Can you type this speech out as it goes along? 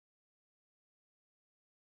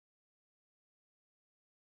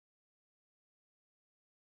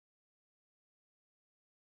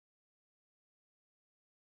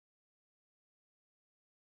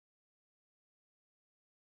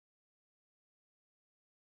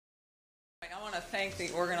I want to thank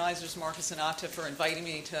the organizers, Marcus and Atta, for inviting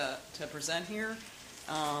me to present here.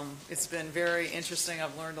 It's been very interesting.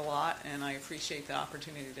 I've learned a lot, and I appreciate the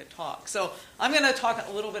opportunity to talk. So I'm going to talk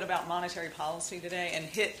a little bit about monetary policy today and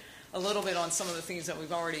hit a little bit on some of the things that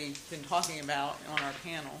we've already been talking about on our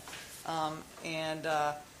panel.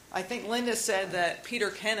 I think Linda said that Peter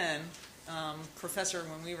Kennan, professor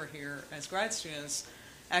when we were here as grad students,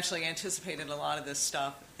 actually anticipated a lot of this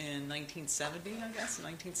stuff in 1970, I guess, the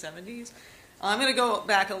 1970s. I'm going to go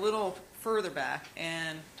back a little further back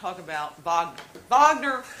and talk about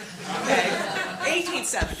Wagner, okay,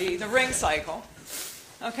 1870, the ring cycle.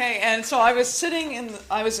 Okay, and so I was sitting in,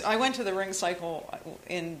 I went to the ring cycle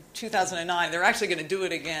in 2009. They're actually going to do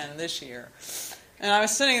it again this year. And I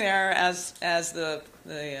was sitting there as the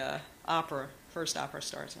first opera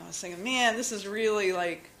starts, and I was thinking, man, this is really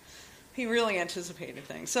like, he really anticipated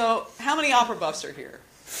things. So how many opera buffs are here?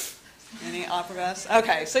 Any opera buffs?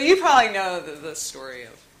 Okay, so you probably know the story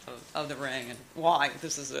of the ring and why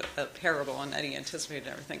this is a parable and that he anticipated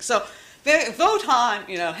everything. So Wotan,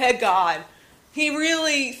 head god, he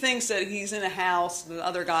really thinks that he's in a house, the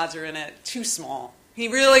other gods are in it, too small. He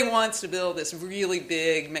really wants to build this really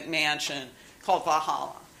big McMansion called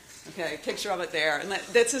Valhalla. Okay, picture of it there. And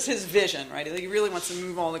that's just his vision, right? He really wants to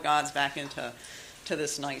move all the gods back into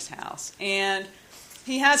this nice house. And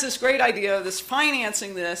he has this great idea of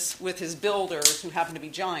financing this with his builders, who happen to be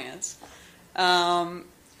giants, by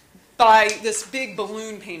this big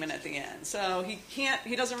balloon payment at the end. So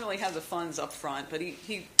he doesn't really have the funds up front, but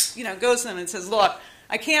he goes to them and says, look,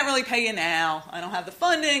 I can't really pay you now. I don't have the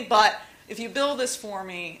funding, but if you build this for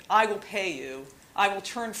me, I will pay you. I will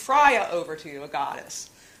turn Freya over to you, a goddess.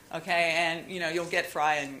 Okay, and you'll get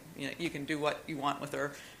Freya, and you can do what you want with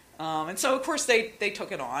her. And so, of course, they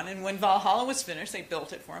took it on. And when Valhalla was finished, they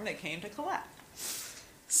built it for him. They came to collect.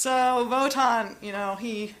 So Wotan,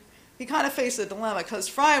 he kind of faced a dilemma, because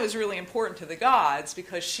Freya was really important to the gods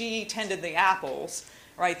because she tended the apples,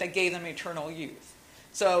 right, that gave them eternal youth.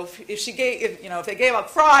 So if they gave up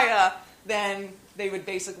Freya, then it would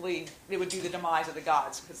do the demise of the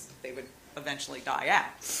gods, because they would eventually die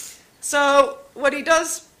out. So what he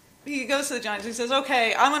does, he goes to the giants. He says,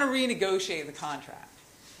 okay, I'm going to renegotiate the contract.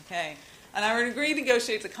 Okay, and I would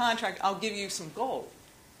renegotiate the contract. I'll give you some gold.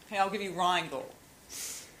 Okay, I'll give you Rhine gold.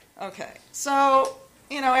 Okay, so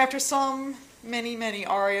after many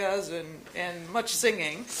arias and much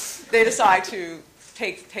singing, they decide to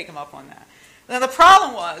take him up on that. Now the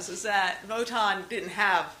problem is that Wotan didn't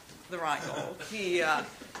have the Rhine gold. He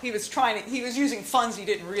was using funds he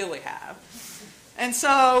didn't really have, and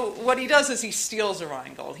so what he does is he steals the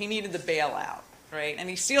Rhine gold. He needed the bailout, right? And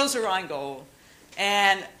he steals the Rhine gold,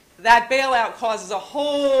 and that bailout causes a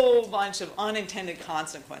whole bunch of unintended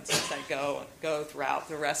consequences that go throughout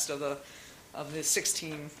the rest of the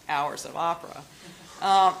 16 hours of opera.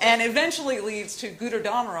 And eventually leads to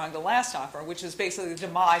Götterdämmerung, the last opera, which is basically the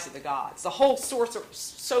demise of the gods. The whole source of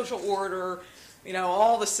social order,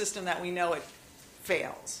 all the system that we know, it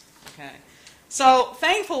fails. Okay, so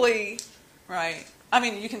thankfully, right, I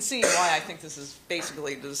mean, you can see why I think this is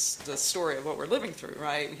basically the story of what we're living through,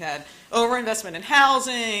 right? We had overinvestment in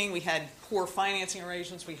housing, we had poor financing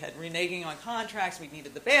arrangements, we had reneging on contracts, we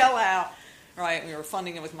needed the bailout, right? We were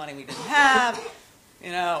funding it with money we didn't have. We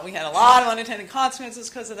had a lot of unintended consequences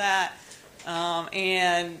because of that.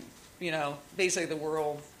 Basically the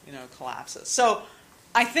world, collapses. So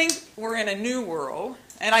I think we're in a new world.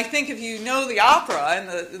 And I think if you know the opera and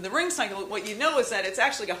the ring cycle, what you know is that it's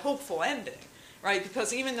actually a hopeful ending. Right,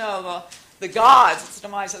 because even though the gods, it's the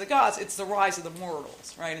demise of the gods, it's the rise of the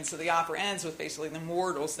mortals, right? And so the opera ends with basically the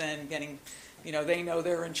mortals then getting, they know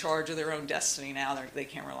they're in charge of their own destiny now. They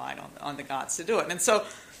can't rely on the gods to do it. And so,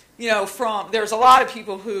 there's a lot of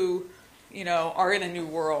people who, are in a new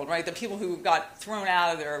world, right? The people who got thrown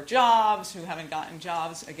out of their jobs, who haven't gotten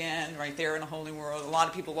jobs again, right? They're in a whole new world. A lot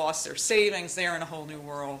of people lost their savings. They're in a whole new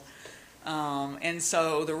world. And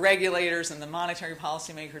so the regulators and the monetary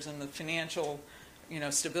policymakers and the financial,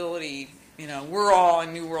 stability, we're all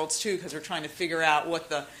in new worlds too, because we're trying to figure out what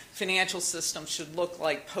the financial system should look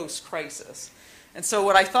like post-crisis. And so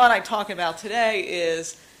what I thought I'd talk about today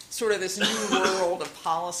is sort of this new world of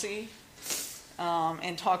policy,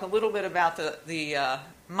 and talk a little bit about the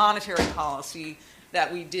monetary policy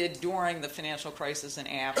that we did during the financial crisis and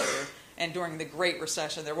after, and during the Great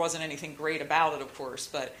Recession. There wasn't anything great about it, of course,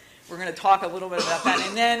 but we're going to talk a little bit about that,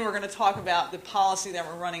 and then we're going to talk about the policy that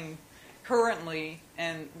we're running currently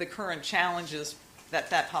and the current challenges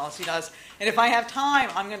that policy does. And if I have time,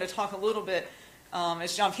 I'm going to talk a little bit,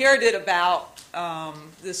 as Jean-Pierre did, about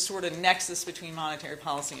this sort of nexus between monetary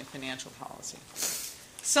policy and financial policy.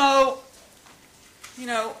 So,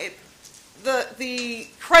 the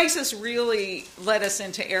crisis really led us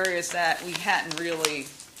into areas that we hadn't really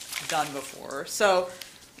done before. So,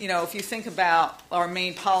 if you think about our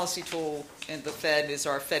main policy tool in the Fed is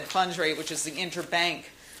our Fed funds rate, which is the interbank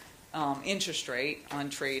interest rate on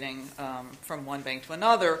trading from one bank to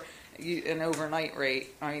another, an overnight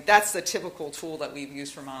rate. I mean, that's the typical tool that we've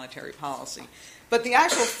used for monetary policy. But the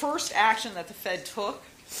actual first action that the Fed took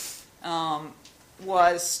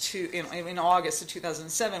was in August of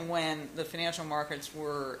 2007, when the financial markets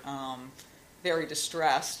were very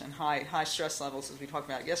distressed and high stress levels, as we talked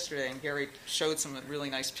about yesterday, and Gary showed some really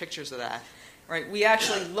nice pictures of that. Right, we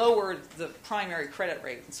actually lowered the primary credit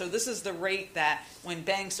rate. So this is the rate that when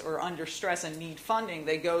banks are under stress and need funding,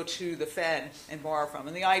 they go to the Fed and borrow from.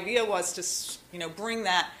 And the idea was to bring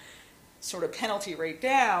that sort of penalty rate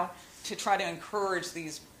down to try to encourage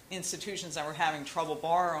these institutions that were having trouble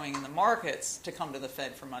borrowing in the markets to come to the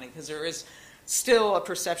Fed for money, because there is still a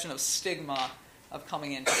perception of stigma of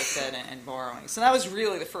coming into the Fed and borrowing. So that was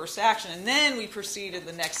really the first action. And then we proceeded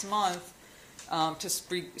the next month to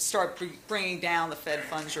start bringing down the Fed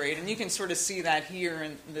funds rate. And you can sort of see that here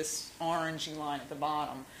in this orangey line at the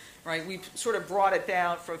bottom. Right? We sort of brought it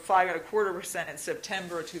down from 5.25% in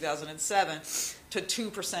September of 2007 to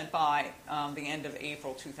 2% by the end of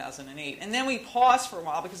April 2008. And then we paused for a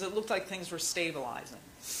while because it looked like things were stabilizing.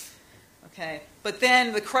 Okay? But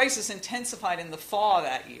then the crisis intensified in the fall of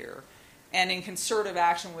that year. And in concerted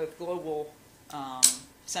action with global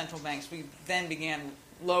central banks, we then began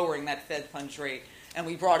lowering that Fed funds rate, and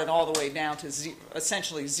we brought it all the way down to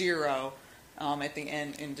essentially zero at the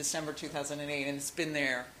end in December 2008, and it's been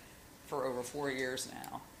there for over 4 years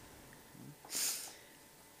now.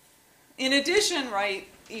 In addition, right,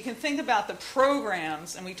 you can think about the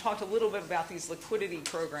programs, and we talked a little bit about these liquidity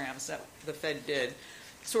programs that the Fed did,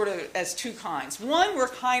 sort of as two kinds. One were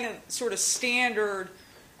kind of sort of standard,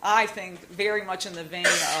 I think, very much in the vein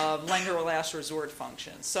of lender of last resort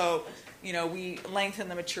functions. So, we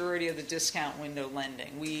lengthened the maturity of the discount window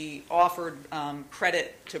lending. We offered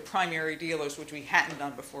credit to primary dealers, which we hadn't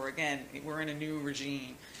done before. Again, we're in a new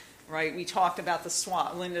regime, right? We talked about the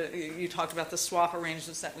swap. Linda, you talked about the swap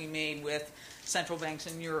arrangements that we made with central banks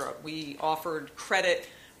in Europe. We offered credit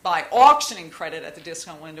by auctioning credit at the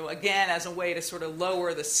discount window, again, as a way to sort of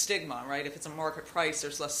lower the stigma, right? If it's a market price,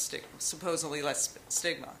 there's supposedly less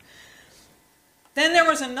stigma. Then there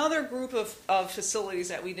was another group of facilities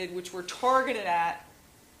that we did which were targeted at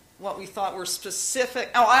what we thought were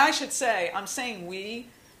specific. Oh, I should say, I'm saying we.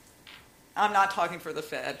 I'm not talking for the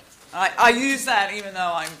Fed. I use that even though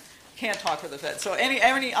I can't talk for the Fed. So I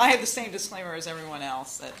have the same disclaimer as everyone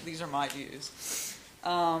else that these are my views.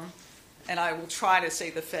 And I will try to say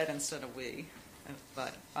the Fed instead of we,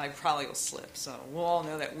 but I probably will slip. So we'll all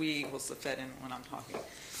know that we was the Fed when I'm talking.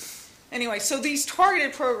 Anyway, so these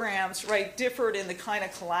targeted programs, right, differed in the kind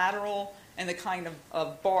of collateral and the kind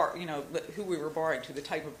of who we were borrowing to, the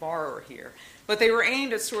type of borrower here. But they were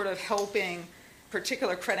aimed at sort of helping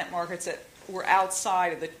particular credit markets that were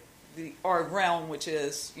outside of our realm, which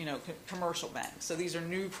is, commercial banks. So these are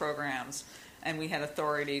new programs, and we had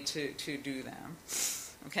authority to do them.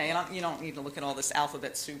 Okay, and you don't need to look at all this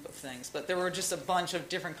alphabet soup of things, but there were just a bunch of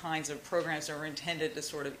different kinds of programs that were intended to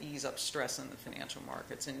sort of ease up stress in the financial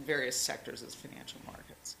markets in various sectors of the financial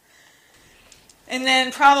markets. And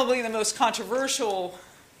then probably the most controversial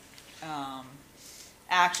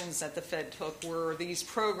actions that the Fed took were these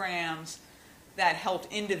programs that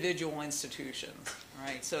helped individual institutions,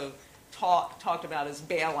 right? So talked about as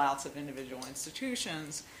bailouts of individual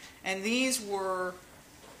institutions, and these were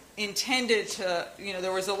intended to,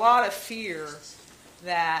 there was a lot of fear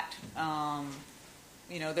that,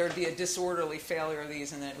 there'd be a disorderly failure of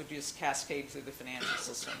these and that it would just cascade through the financial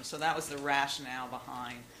system. So that was the rationale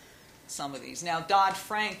behind some of these. Now,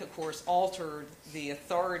 Dodd-Frank, of course, altered the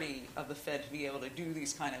authority of the Fed to be able to do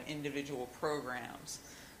these kind of individual programs.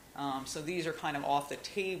 So these are kind of off the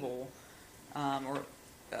table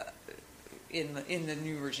in the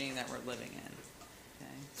new regime that we're living in.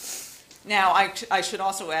 Okay. Now, I should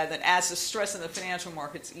also add that as the stress in the financial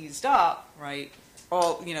markets eased up, right,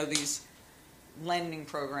 all these lending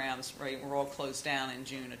programs, right, were all closed down in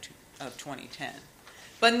June of 2010.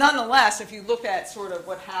 But nonetheless, if you look at sort of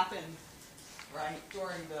what happened, right,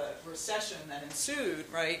 during the recession that ensued,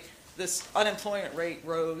 right, this unemployment rate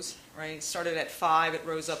rose, right, it started at 5, it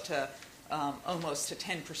rose up to almost to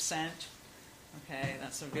 10%. Okay,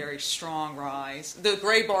 that's a very strong rise. The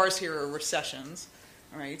gray bars here are recessions.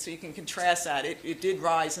 All right, so you can contrast that. It did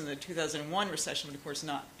rise in the 2001 recession, but of course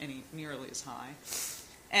not nearly as high.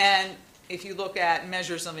 And if you look at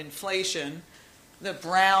measures of inflation, the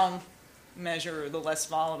brown measure, the less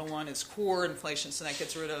volatile one, is core inflation, so that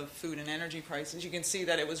gets rid of food and energy prices. You can see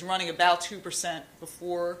that it was running about 2%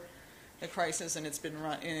 before the crisis, and it's been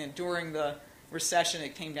during the recession,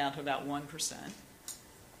 it came down to about 1%. All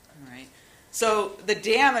right. So the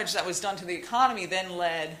damage that was done to the economy then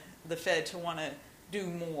led the Fed to want to do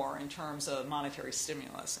more in terms of monetary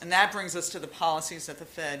stimulus. And that brings us to the policies that the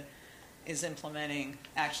Fed is implementing,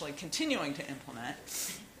 actually continuing to implement.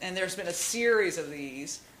 And there's been a series of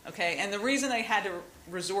these. Okay, and the reason they had to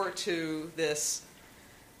resort to this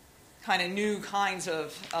kind of new kinds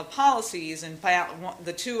of policies, and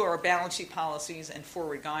the two are balance sheet policies and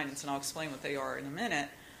forward guidance, and I'll explain what they are in a minute,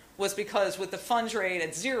 was because with the funds rate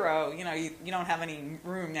at zero, you don't have any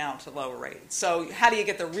room now to lower rates. So how do you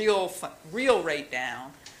get the real rate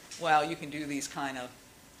down? Well, you can do these kind of,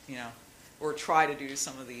 or try to do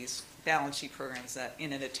some of these balance sheet programs that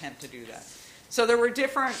in an attempt to do that. So there were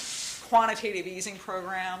different quantitative easing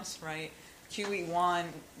programs, right? QE1,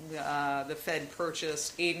 the Fed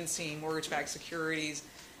purchased agency mortgage-backed securities,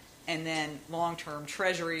 and then long-term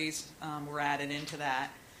treasuries were added into that.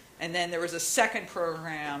 And then there was a second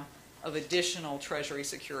program of additional treasury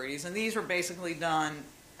securities, and these were basically done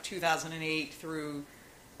 2008 through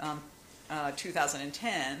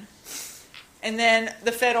 2010. And then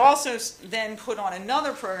the Fed also then put on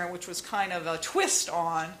another program, which was kind of a twist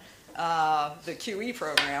on the QE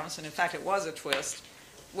programs, and in fact it was a twist,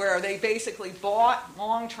 where they basically bought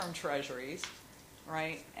long-term treasuries,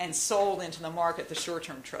 right, and sold into the market the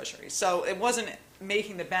short-term treasuries. So it wasn't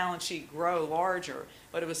making the balance sheet grow larger,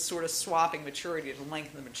 but it was sort of swapping maturity to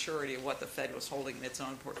lengthen the maturity of what the Fed was holding in its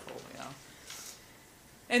own portfolio.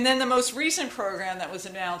 And then the most recent program that was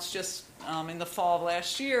announced just in the fall of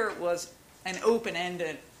last year was an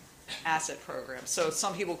open-ended asset program. So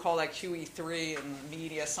some people call that QE3 in the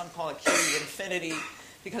media, some call it QE Infinity,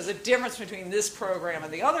 because the difference between this program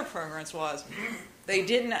and the other programs was they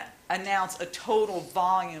didn't announce a total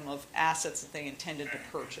volume of assets that they intended to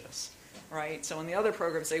purchase, right? So in the other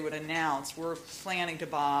programs they would announce, we're planning to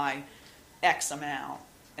buy X amount,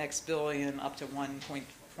 X billion, up to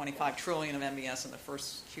 1.25 trillion of MBS in the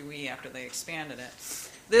first QE after they expanded it.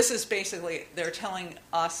 This is basically, they're telling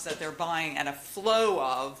us that they're buying at a flow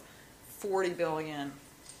of $40 billion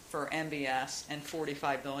for MBS and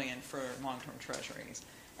 $45 billion for long-term treasuries.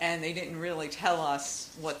 And they didn't really tell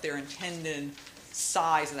us what their intended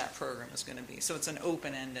size of that program is going to be. So it's an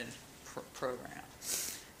open-ended program.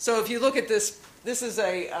 So if you look at this, this is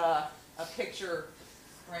a picture,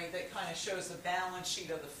 right, that kind of shows the balance sheet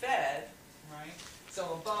of the Fed, right?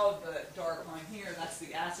 So above the dark line here, that's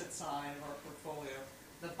the asset side of our portfolio.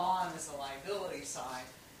 The bottom is the liability side.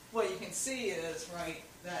 What you can see is, right,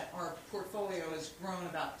 that our portfolio has grown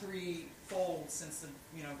about threefold since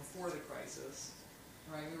before the crisis.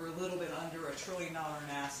 Right, we were a little bit under $1 trillion in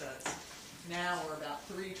assets. Now we're about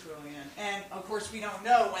 $3 trillion, and of course we don't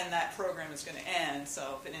know when that program is going to end.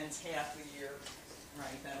 So if it ends half the year,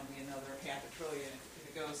 right, that'll be another $500 billion. If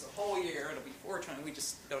it goes the whole year, it'll be $4 trillion. We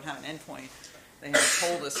just don't have an end point. They haven't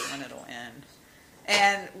told us when it'll end.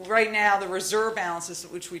 And right now, the reserve balances,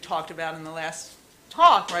 which we talked about in the last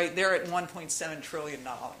talk, right, they're at $1.7 trillion.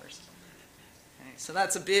 Okay, so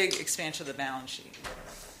that's a big expansion of the balance sheet.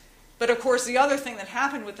 But of course, the other thing that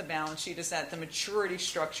happened with the balance sheet is that the maturity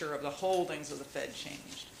structure of the holdings of the Fed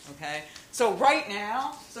changed. Okay, so right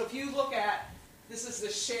now, so if you look at, this is the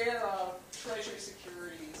share of Treasury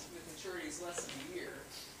securities with maturities less than a year,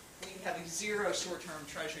 we have zero short-term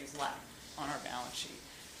Treasuries left on our balance sheet,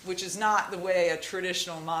 which is not the way a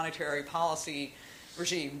traditional monetary policy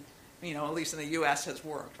regime, at least in the U.S. has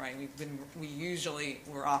worked, right?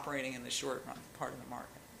 We're operating in the short run part of the market.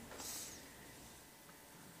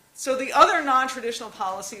 So the other non-traditional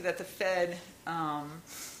policy that the Fed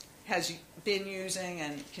has been using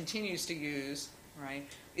and continues to use, right,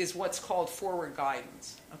 is what's called forward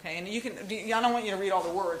guidance. Okay, and I don't want you to read all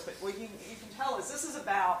the words, but what you can tell is this is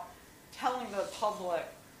about telling the public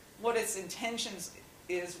what its intentions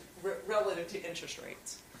is relative to interest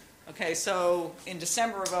rates. Okay, so in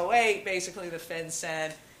December of 2008, basically the Fed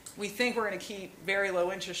said, we think we're going to keep very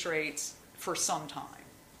low interest rates for some time.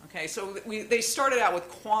 Okay, so they started out with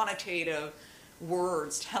quantitative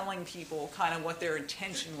words telling people kind of what their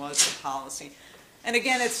intention was for policy. And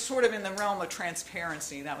again, it's sort of in the realm of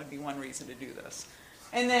transparency. That would be one reason to do this.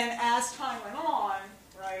 And then as time went on,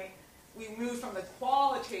 right, we moved from the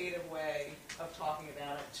qualitative way of talking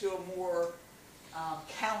about it to a more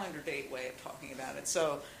calendar date way of talking about it.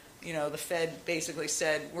 So, the Fed basically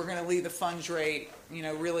said, we're going to leave the funds rate,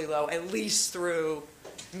 really low, at least through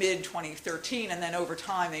mid-2013, and then over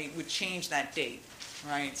time they would change that date,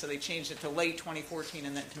 right? So they changed it to late 2014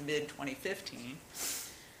 and then to mid-2015.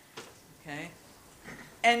 Okay?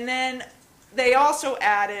 And then they also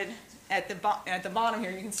added, at the bottom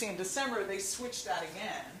here, you can see in December, they switched that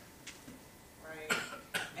again, right?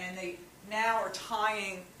 And they now are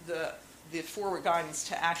tying the forward guidance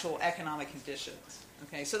to actual economic conditions.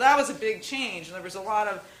 Okay, so that was a big change, and there was a lot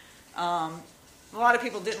of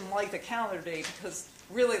people didn't like the calendar date because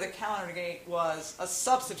really the calendar date was a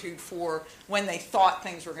substitute for when they thought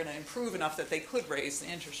things were going to improve enough that they could raise the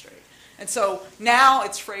interest rate. And so now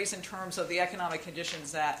it's phrased in terms of the economic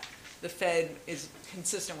conditions that the Fed is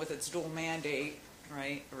consistent with its dual mandate,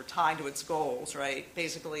 right, or tied to its goals, right,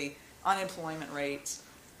 basically unemployment rates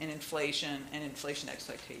and inflation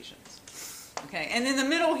expectations. Okay, and in the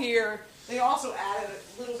middle here, they also added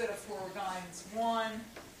a little bit of forward guidance. One,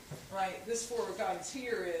 right, this forward guidance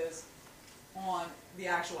here is on the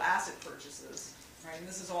actual asset purchases, right, and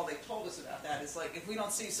this is all they told us about that. It's like if we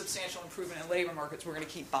don't see substantial improvement in labor markets, we're going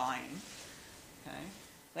to keep buying. Okay,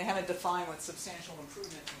 they haven't defined what substantial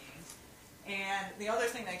improvement means. And the other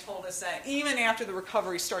thing they told us that even after the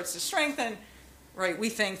recovery starts to strengthen, right, we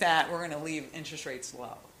think that we're going to leave interest rates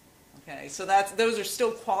low. Okay, so those are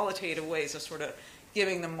still qualitative ways of sort of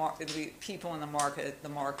giving the people in the market, the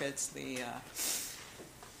markets, the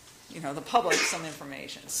public some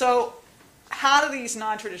information. So how do these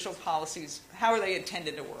non-traditional policies, how are they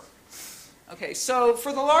intended to work? Okay, so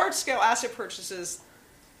for the large-scale asset purchases,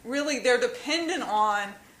 really they're dependent on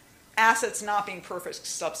assets not being perfect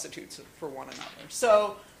substitutes for one another.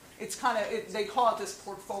 So it's they call it this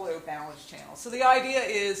portfolio balance channel. So the idea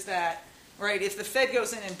is that, right, if the Fed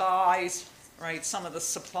goes in and buys, right, some of the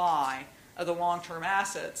supply of the long-term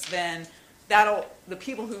assets, then the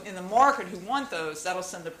people who in the market who want those, that'll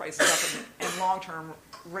send the prices up and long-term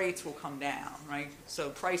rates will come down, right? So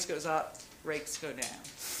price goes up, rates go down.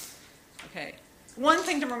 Okay. One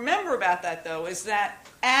thing to remember about that, though, is that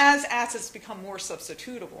as assets become more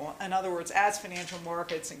substitutable, in other words, as financial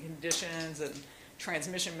markets and conditions and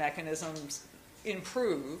transmission mechanisms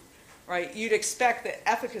improve, right, you'd expect the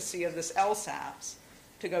efficacy of this LSAPs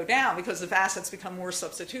to go down because if assets become more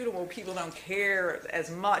substitutable, people don't care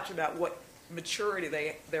as much about what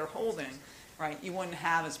maturity they're holding, right? You wouldn't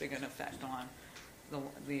have as big an effect on the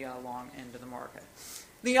long end of the market.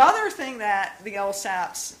 The other thing that the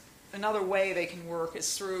LSAPs, another way they can work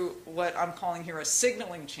is through what I'm calling here a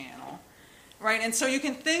signaling channel, right? And so you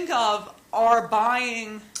can think of our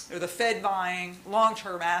buying, or the Fed buying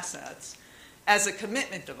long-term assets as a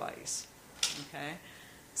commitment device, okay?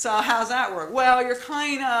 So how's that work? Well, you're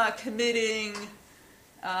kind of committing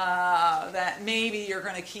that maybe you're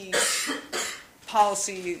going to keep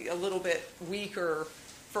policy a little bit weaker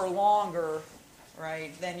for longer,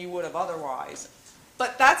 right, than you would have otherwise.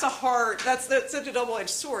 But that's such a double-edged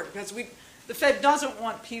sword because the Fed doesn't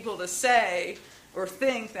want people to say or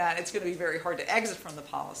think that it's going to be very hard to exit from the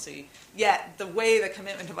policy. Yet the way the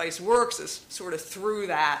commitment device works is sort of through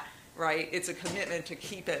that, right? It's a commitment to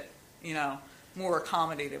keep it, more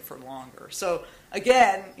accommodative for longer. So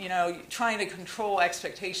again, trying to control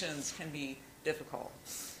expectations can be difficult.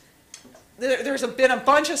 There's been a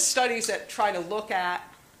bunch of studies that try to look at,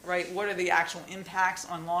 right, what are the actual impacts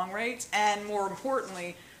on long rates, and more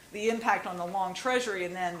importantly, the impact on the long treasury,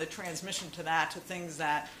 and then the transmission to that to things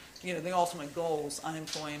that, the ultimate goals,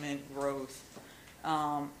 unemployment, growth.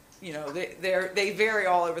 They vary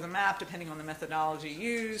all over the map depending on the methodology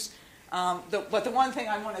used. But the one thing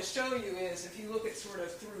I want to show you is if you look at sort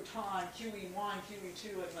of through time, QE1,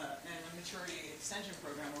 QE2, and the maturity extension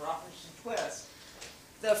program, or Operation Twist,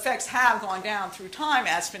 the effects have gone down through time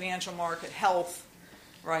as financial market health,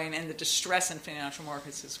 right, and the distress in financial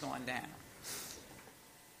markets has gone down.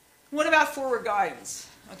 What about forward guidance?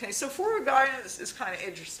 Okay, so forward guidance is kind of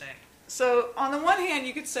interesting. So on the one hand,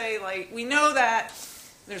 you could say, like, we know that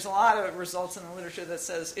there's a lot of results in the literature that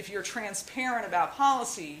says if you're transparent about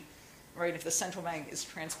policy, right, if the central bank is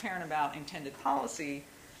transparent about intended policy,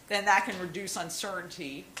 then that can reduce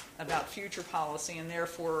uncertainty about future policy, and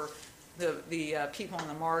therefore the people in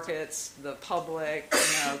the markets, the public,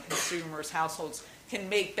 consumers, households, can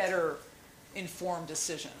make better informed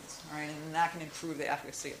decisions, right? And that can improve the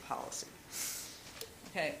efficacy of policy.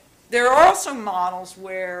 Okay. There are also models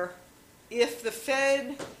where if the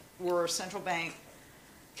Fed or central bank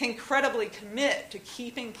can credibly commit to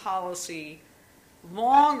keeping policy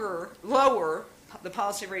lower, the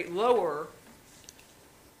policy rate lower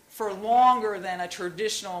for longer than a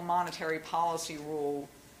traditional monetary policy rule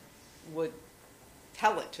would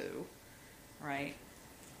tell it to, right,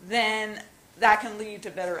 then that can lead to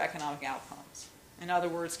better economic outcomes. In other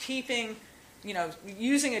words,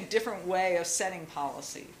 using a different way of setting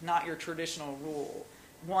policy, not your traditional rule,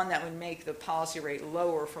 one that would make the policy rate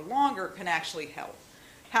lower for longer can actually help.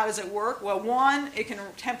 How does it work? Well, one, it can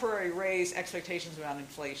temporarily raise expectations about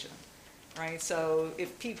inflation, right? So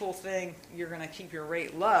if people think you're going to keep your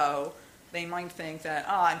rate low, they might think that,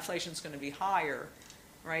 inflation's going to be higher,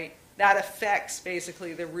 right? That affects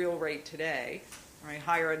basically the real rate today, right?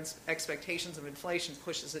 Higher expectations of inflation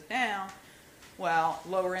pushes it down. Well,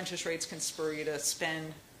 lower interest rates can spur you to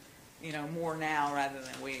spend, more now rather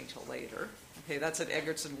than waiting till later. Okay, that's an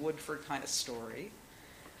Egerton-Woodford kind of story.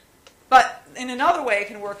 But in another way, it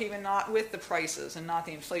can work even not with the prices and not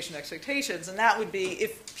the inflation expectations, and that would be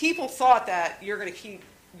if people thought that you're going to keep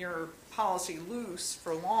your policy loose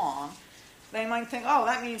for long, they might think,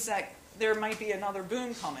 that means that there might be another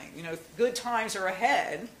boom coming. Good times are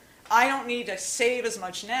ahead. I don't need to save as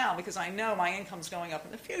much now because I know my income's going up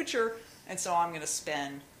in the future, and so I'm going to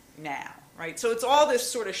spend now, right? So it's all this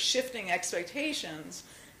sort of shifting expectations,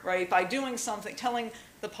 right? By doing something, telling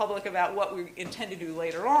the public about what we intend to do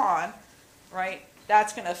later on, right?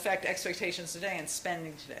 That's going to affect expectations today and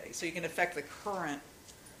spending today. So you can affect the current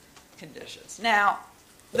conditions. Now,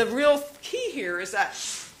 the real key here is that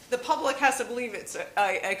the public has to believe it's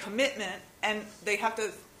a commitment, and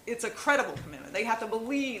it's a credible commitment. They have to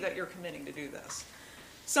believe that you're committing to do this.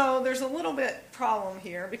 So there's a little bit problem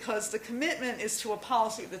here because the commitment is to a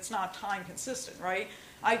policy that's not time consistent, right?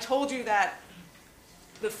 I told you that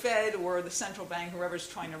the Fed or the central bank, whoever's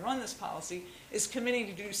trying to run this policy, is committing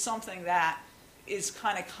to do something that is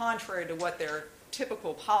kind of contrary to what their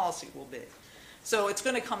typical policy will be. So it's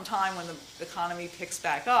going to come time when the economy picks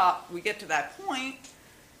back up. We get to that point,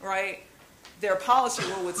 right? Their policy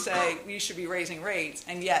would say we should be raising rates,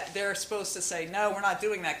 and yet they're supposed to say, no, we're not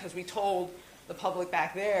doing that because we told the public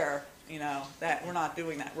back there, that we're not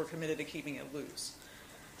doing that. We're committed to keeping it loose.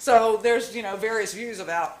 So there's, various views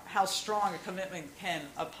about how strong a commitment can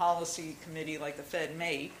a policy committee like the Fed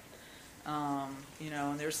make. And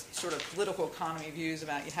there's sort of political economy views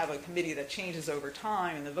about you have a committee that changes over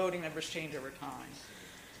time and the voting members change over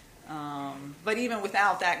time. But even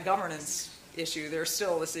without that governance issue, there's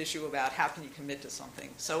still this issue about how can you commit to something.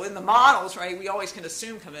 So in the models, right, we always can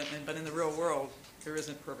assume commitment, but in the real world, there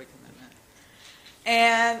isn't perfect commitment.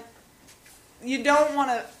 And you don't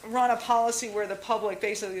want to run a policy where the public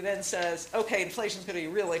basically then says, okay, inflation's going to be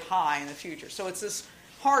really high in the future. So it's this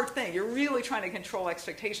hard thing. You're really trying to control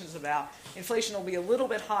expectations about inflation will be a little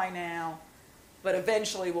bit high now, but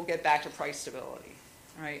eventually we'll get back to price stability,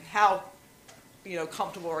 right? How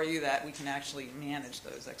comfortable are you that we can actually manage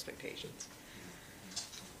those expectations?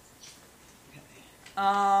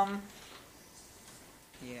 Okay.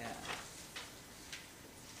 Yeah.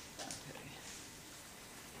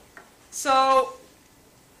 So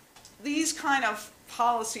these kind of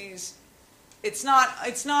policies, it's not.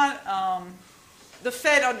 The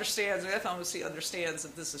Fed understands, the FOMC understands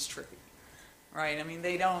that this is tricky, right? I mean,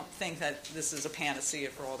 they don't think that this is a panacea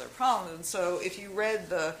for all their problems. And so if you read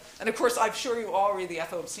and of course, I'm sure you all read the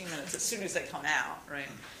FOMC minutes as soon as they come out, right?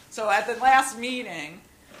 So at the last meeting,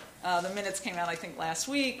 the minutes came out, I think, last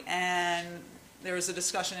week, and there was a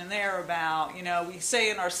discussion in there about, we say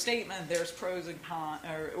in our statement there's pros and cons,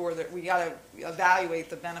 or that we got to evaluate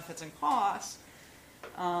the benefits and costs.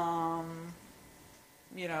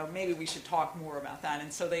 Maybe we should talk more about that.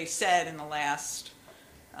 And so they said in the last,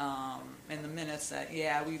 in the minutes that,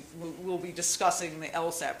 we'll be discussing the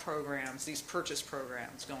LSAT programs, these purchase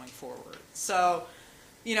programs going forward. So,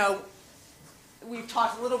 we've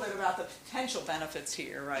talked a little bit about the potential benefits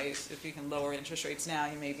here, right? If you can lower interest rates now,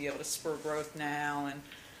 you may be able to spur growth now. And,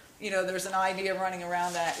 there's an idea running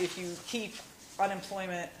around that if you keep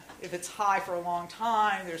unemployment, if it's high for a long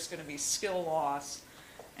time, there's going to be skill loss.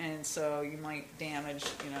 And so you might damage,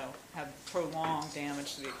 have prolonged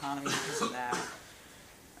damage to the economy because of that.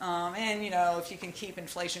 And, if you can keep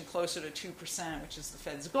inflation closer to 2%, which is the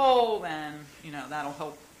Fed's goal, then, that'll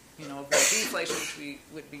help, avoid deflation, which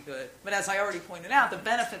would be good. But as I already pointed out, the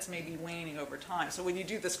benefits may be waning over time. So when you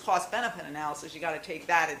do this cost-benefit analysis, you got to take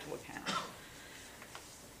that into account.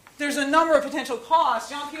 There's a number of potential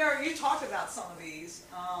costs. Jean-Pierre, you talked about some of these.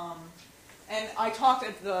 And I talked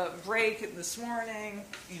at the break this morning,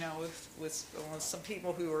 with some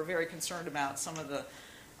people who were very concerned about some of the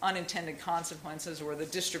unintended consequences or the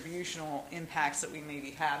distributional impacts that we may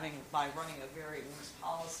be having by running a very loose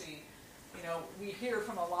policy. We hear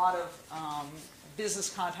from a lot of business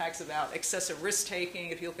contacts about excessive risk-taking.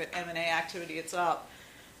 If you look at M&A activity, it's up.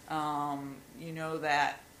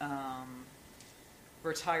 That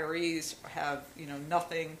retirees have,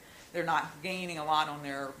 nothing. They're not gaining a lot on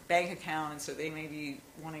their bank account, and so they may be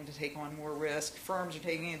wanting to take on more risk. Firms are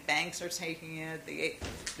taking it. Banks are taking it.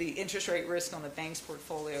 The interest rate risk on the bank's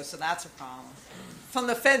portfolio, so that's a problem. from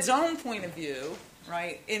the Fed's own point of view,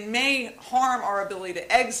 right, it may harm our ability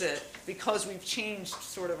to exit because we've changed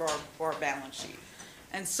sort of our balance sheet.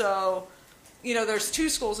 And so, you know, there's two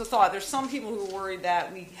schools of thought. There's some people who are worried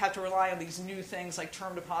that we have to rely on these new things like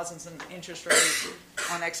term deposits and interest rates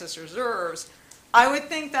on excess reserves. I would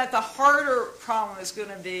think that the harder problem is going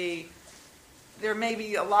to be there may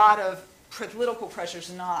be a lot of political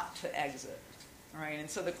pressures not to exit, right? And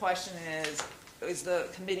so the question is the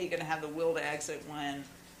committee going to have the will to exit when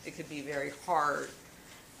it could be very hard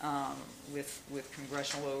with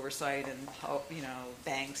congressional oversight and, you know,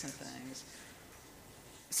 banks and things.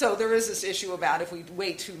 So there is this issue about if we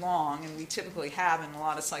wait too long, and we typically have in a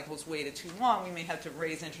lot of cycles waited too long, we may have to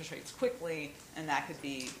raise interest rates quickly, and that could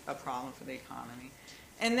be a problem for the economy.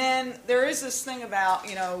 And then there is this thing about,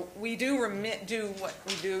 you know, we do what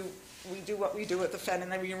we do at the Fed, and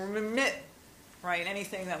then we remit, right,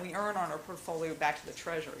 anything that we earn on our portfolio back to the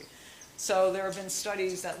Treasury. So there have been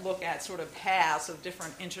studies that look at sort of paths of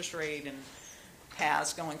different interest rate and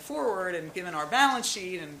paths going forward, and given our balance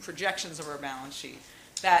sheet and projections of our balance sheet,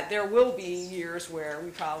 that there will be years where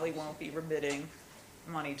we probably won't be remitting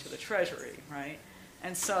money to the Treasury, right?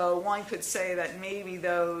 And so one could say that maybe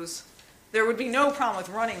there would be no problem with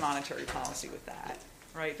running monetary policy with that,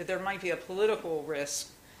 right? But there might be a political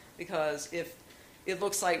risk because if it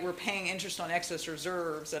looks like we're paying interest on excess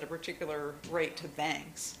reserves at a particular rate to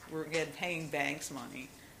banks, we're again paying banks money,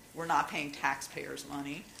 we're not paying taxpayers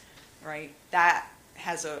money, right? That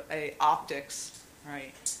has a optics,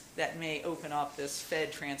 right, that may open up this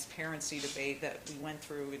Fed transparency debate that we went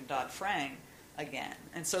through in Dodd-Frank again.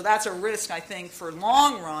 And so that's a risk, I think, for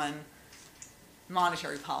long-run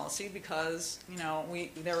monetary policy because, you know,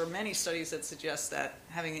 there are many studies that suggest that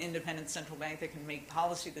having an independent central bank that can make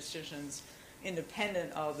policy decisions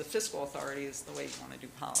independent of the fiscal authority is the way you want to do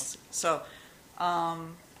policy. So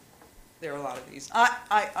there are a lot of these.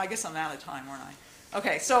 I guess I'm out of time, aren't I?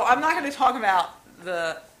 Okay, so I'm not going to talk about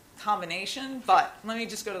the combination, but let me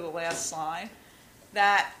just go to the last slide.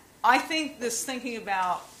 That I think this thinking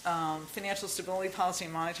about financial stability policy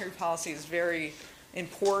and monetary policy is very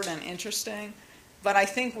important and interesting, but I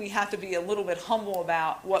think we have to be a little bit humble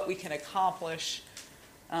about what we can accomplish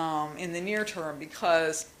in the near term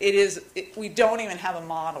because we don't even have a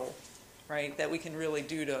model, right, that we can really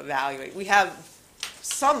do to evaluate. We have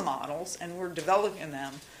some models, and we're developing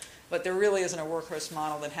them, but there really isn't a workhorse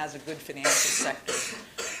model that has a good financial sector,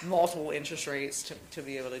 multiple interest rates to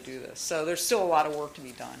be able to do this. So there's still a lot of work to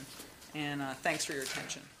be done. And thanks for your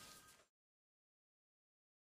attention.